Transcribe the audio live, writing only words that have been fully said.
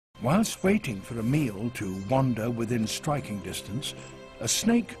Whilst waiting for a meal to wander within striking distance, a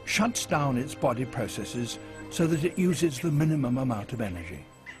snake shuts down its body processes so that it uses the minimum amount of energy.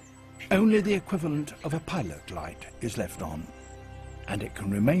 Only the equivalent of a pilot light is left on, and it can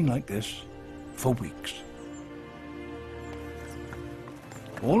remain like this for weeks.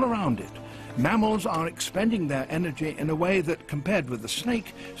 All around it, mammals are expending their energy in a way that, compared with the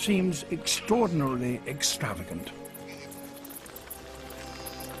snake, seems extraordinarily extravagant.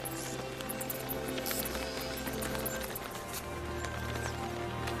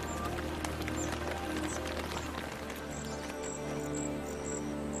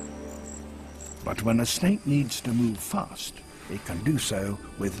 But when a snake needs to move fast, it can do so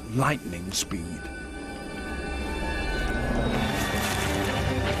with lightning speed.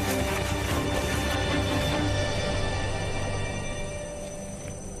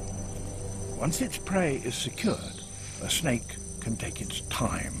 Once its prey is secured, a snake can take its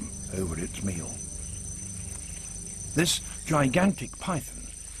time over its meal. This gigantic python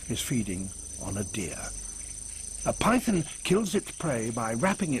is feeding on a deer. A python kills its prey by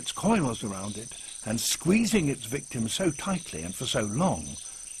wrapping its coils around it and squeezing its victim so tightly and for so long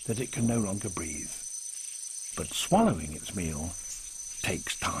that it can no longer breathe. But swallowing its meal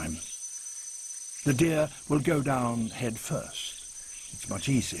takes time. The deer will go down head first. It's much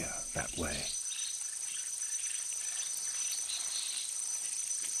easier that way.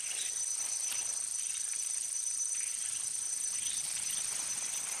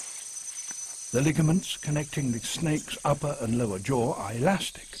 The ligaments connecting the snake's upper and lower jaw are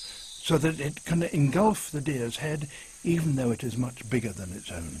elastic, so that it can engulf the deer's head even though it is much bigger than its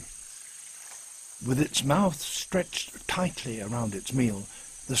own. With its mouth stretched tightly around its meal,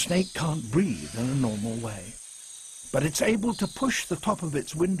 the snake can't breathe in a normal way. But it's able to push the top of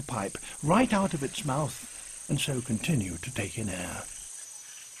its windpipe right out of its mouth and so continue to take in air.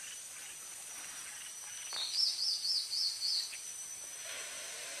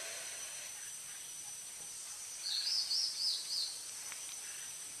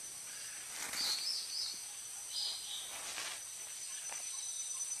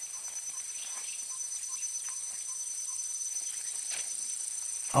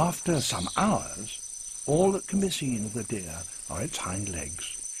 After some hours, all that can be seen of the deer are its hind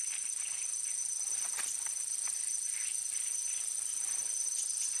legs.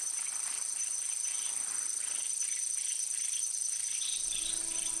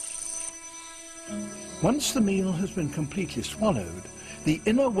 Once the meal has been completely swallowed, the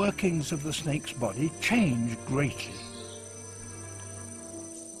inner workings of the snake's body change greatly.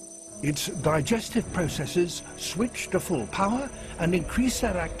 Its digestive processes switch to full power and increase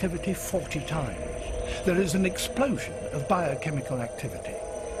their activity 40 times. There is an explosion of biochemical activity.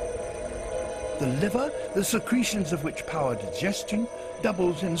 The liver, the secretions of which power digestion,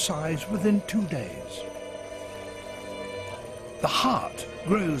 doubles in size within 2 days. The heart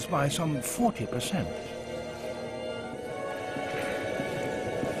grows by some 40%.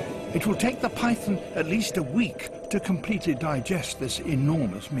 It will take the python at least a week to completely digest this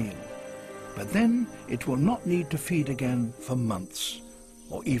enormous meal. But then it will not need to feed again for months,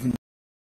 or even